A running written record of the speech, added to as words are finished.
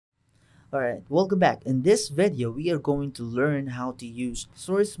Alright, welcome back. In this video, we are going to learn how to use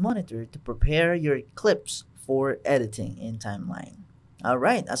Source Monitor to prepare your clips for editing in timeline.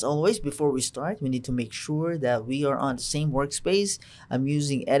 Alright, as always, before we start, we need to make sure that we are on the same workspace. I'm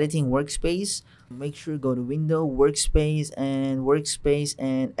using editing workspace. Make sure go to Window, Workspace,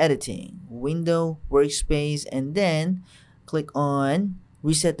 and Editing. Window, Workspace, and then click on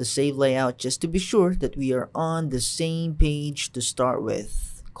Reset the Save Layout just to be sure that we are on the same page to start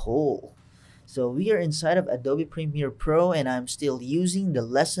with. Cool. So we are inside of Adobe Premiere Pro and I'm still using the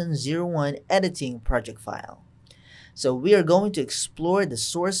Lesson 01 editing project file. So we are going to explore the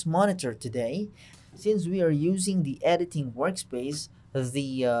Source Monitor today. Since we are using the editing workspace,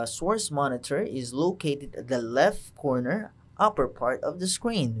 the Source Monitor is located at the left corner upper part of the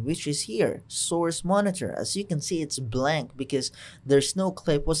screen, which is here, Source Monitor. As you can see, it's blank because there's no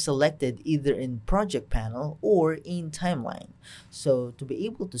clip was selected either in project panel or in timeline. So to be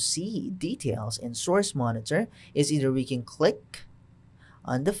able to see details in Source Monitor is either we can click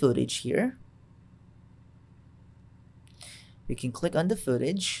on the footage here. We can click on the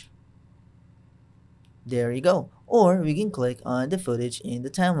footage. There you go. Or we can click on the footage in the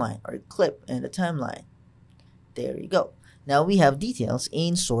timeline or clip in the timeline. There you go. Now we have details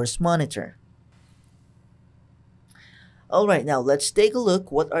in Source Monitor. Alright, now let's take a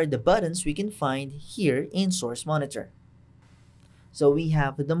look what are the buttons we can find here in Source Monitor. So we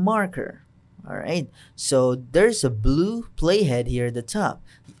have the marker. Alright, so there's a blue playhead here at the top.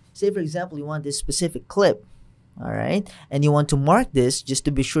 Say for example you want this specific clip. Alright, and you want to mark this just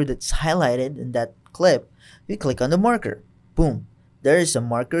to be sure that it's highlighted in that clip. You click on the marker. Boom, there's a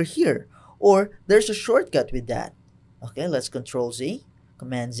marker here. Or there's a shortcut with that. Okay, let's Control Z,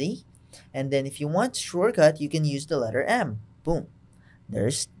 Command Z, and then if you want shortcut, you can use the letter M. Boom,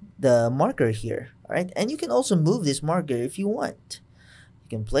 there's the marker here. All right, and you can also move this marker if you want.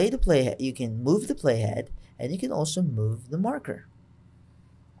 You can play the playhead, you can move the playhead, and you can also move the marker.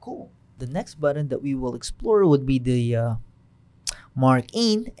 Cool. The next button that we will explore would be the mark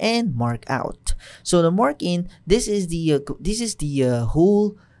in and mark out. So the mark in, this is the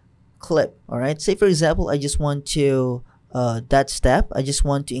whole clip. All right, say for example I just want to that step, I just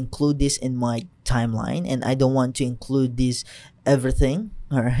want to include this in my timeline and I don't want to include this everything.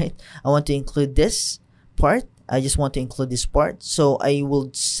 All right, I want to include this part, I just want to include this part. So I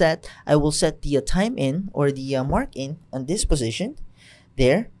will set the time in or the mark in on this position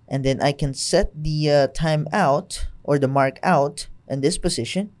there, and then I can set the time out or the mark out in this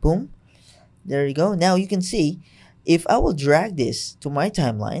position. Boom, there you go. Now you can see if I will drag this to my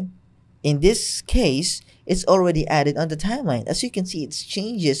timeline, in this case, it's already added on the timeline. As you can see, it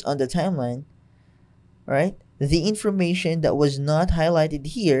changes on the timeline, right? The information that was not highlighted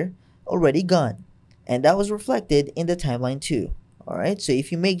here already gone, and that was reflected in the timeline too. All right. So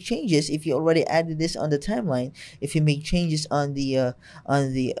if you make changes, if you already added this on the timeline, if you make changes on the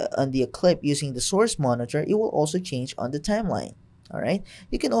clip using the Source Monitor, it will also change on the timeline. All right.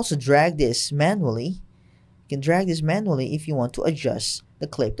 You can also drag this manually. You can drag this manually if you want to adjust the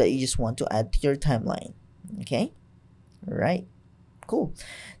clip that you just want to add to your timeline. Okay, all right, cool.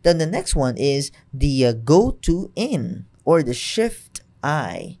 Then the next one is the go to in or the Shift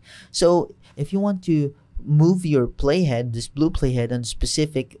I. So if you want to move your playhead, this blue playhead on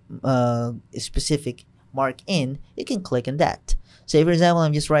specific mark in, you can click on that. Say for example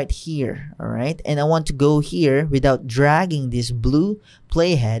I'm just right here, all right, and I want to go here without dragging this blue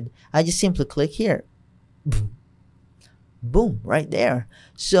playhead. I just simply click here. Boom, right there.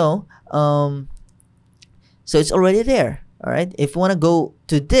 So so it's already there. All right, if you want to go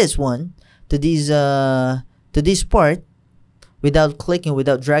to this one, to this part without clicking,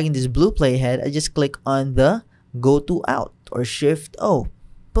 without dragging this blue playhead, I just click on the go to out or Shift O.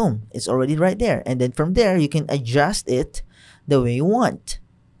 Boom, it's already right there, and then from there you can adjust it the way you want.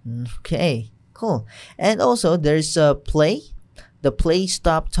 Okay, cool. And also there's a the play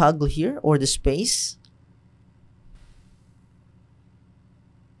stop toggle here or the space.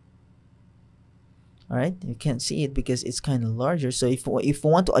 All right, you can't see it because it's kind of larger. So if you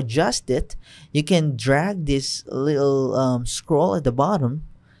want to adjust it, you can drag this little scroll at the bottom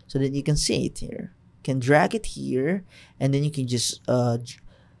so that you can see it here. You can drag it here, and then you can just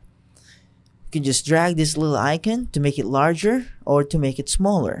drag this little icon to make it larger or to make it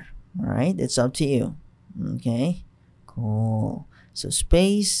smaller. All right, it's up to you. Okay, cool. So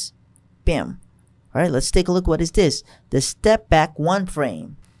space, bam. All right, let's take a look. What is this? The step back one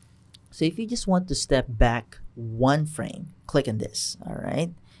frame. So if you just want to step back one frame, click on this. All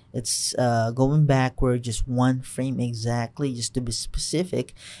right, it's going backward just one frame exactly, just to be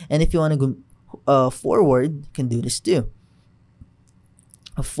specific. And if you want to go forward, you can do this too.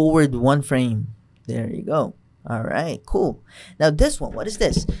 forward one frame. There you go. All right, cool. Now this one, what is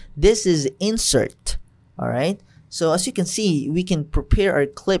this? This is insert. All right. So as you can see, we can prepare our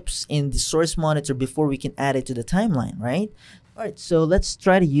clips in the source monitor before we can add it to the timeline, right? All right, so let's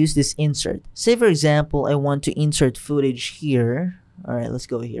try to use this insert. Say for example, I want to insert footage here. All right, let's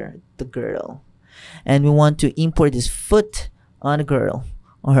go here, the girl. And we want to import this foot on the girl.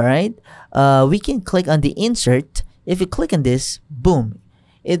 All right, we can click on the insert. If you click on this, boom,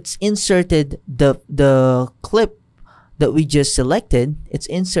 it's inserted the clip that we just selected. It's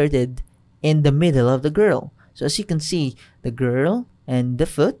inserted in the middle of the girl. So as you can see, the girl and the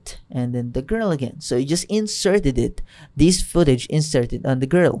foot and then the girl again. So you just inserted it, this footage inserted on the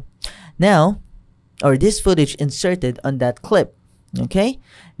girl. Now, or this footage inserted on that clip. Okay,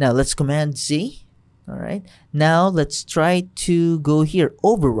 now let's Command Z. All right, now let's try to go here,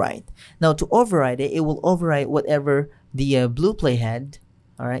 override. Now to override it, it will override whatever the blue play had.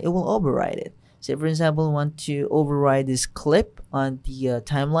 All right, it will override it. Say for example, we want to override this clip on the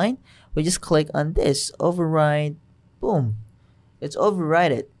timeline. We just click on this, override, boom, it's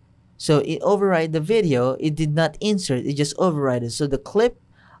overrided. So it override the video. It did not insert, it just overrided. So the clip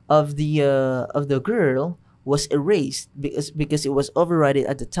of the girl was erased because it was overrided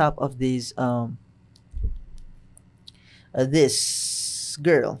at the top of this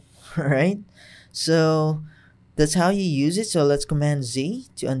girl. All right, so that's how you use it. So let's Command Z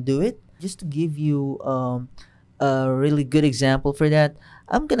to undo it. Just to give you a really good example for that,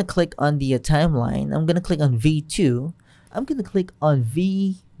 I'm gonna click on the timeline. I'm gonna click on V2. I'm gonna click on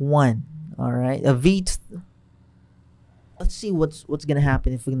V1. All right, let's see what's gonna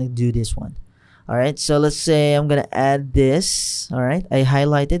happen if we're gonna do this one. All right, so let's say I'm gonna add this. All right, I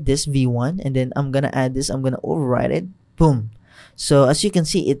highlighted this V1, and then I'm gonna add this. I'm gonna override it. Boom. So as you can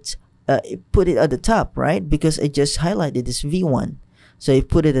see, it put it at the top, right? Because I just highlighted this V1. So it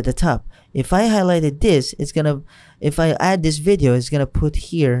put it at the top. If I highlighted this, it's gonna, if I add this video, it's gonna put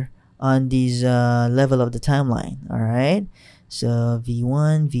here on this level of the timeline. All right, so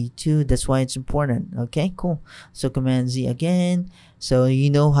V1, V2, that's why it's important. Okay, cool. So Command Z again. So you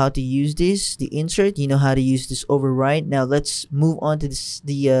know how to use this, the insert, you know how to use this override. Now let's move on to this,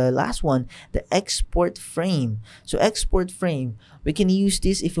 the last one, the export frame. So export frame, we can use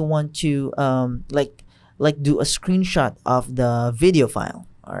this if you want to like do a screenshot of the video file.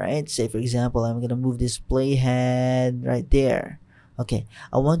 All right, say for example, I'm gonna move this playhead right there. Okay,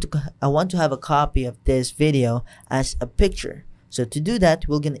 I want to have a copy of this video as a picture. So to do that,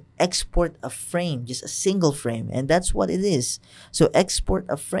 we're gonna export a frame, just a single frame, and that's what it is. So export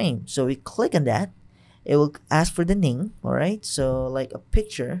a frame. So we click on that, it will ask for the name. All right, so like a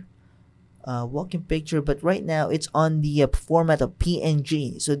picture, walking picture, but right now it's on the format of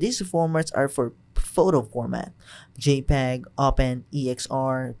PNG. So these formats are for photo format: JPEG, Open,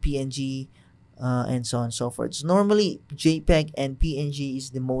 EXR, PNG, and so on and so forth. So normally JPEG and PNG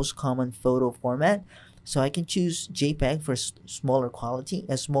is the most common photo format. So I can choose JPEG for smaller quality,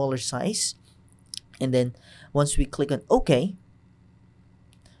 a smaller size. And then once we click on OK,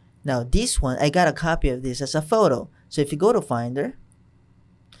 now this one, I got a copy of this as a photo. So if you go to Finder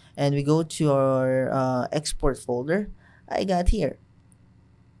and we go to our export folder, I got here.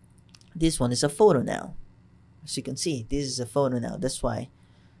 This one is a photo now. As you can see, this is a photo now. That's why.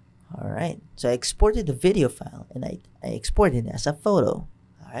 All right. So I exported the video file and I exported it as a photo.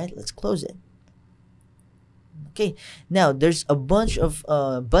 All right. Let's close it. Okay. Now there's a bunch of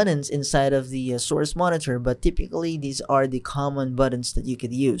buttons inside of the source monitor, but typically these are the common buttons that you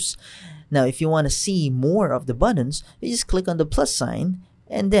could use. Now, if you want to see more of the buttons, you just click on the plus sign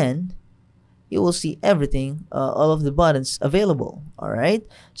and then you will see everything, all of the buttons available. All right.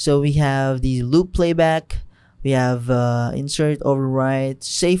 So we have the loop playback, we have insert, override,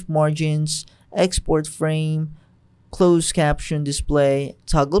 save margins, export frame, closed caption display,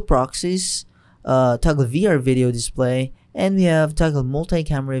 toggle proxies, toggle VR video display, and we have toggle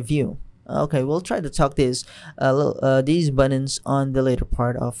multi-camera view. Okay, we'll try to talk these buttons on the later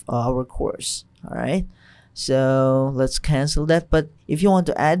part of our course. All right. So let's cancel that. But if you want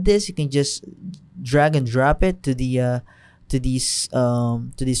to add this, you can just drag and drop it to the to this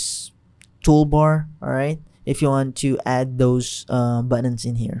toolbar. All right, if you want to add those buttons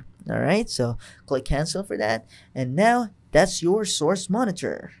in here. All right, so click cancel for that, and now that's your source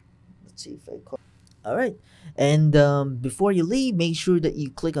monitor. Let's see if I call. All right, and before you leave, make sure that you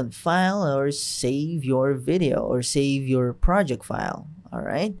click on file or save your video or save your project file. All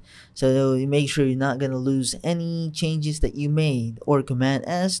right, so you make sure you're not gonna lose any changes that you made, or Command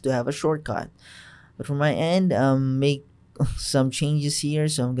S to have a shortcut. But from my end, make some changes here,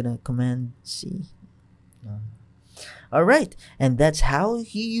 so I'm gonna Command C. Alright, and that's how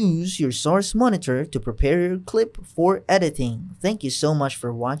you use your source monitor to prepare your clip for editing. Thank you so much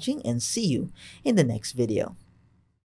for watching and see you in the next video.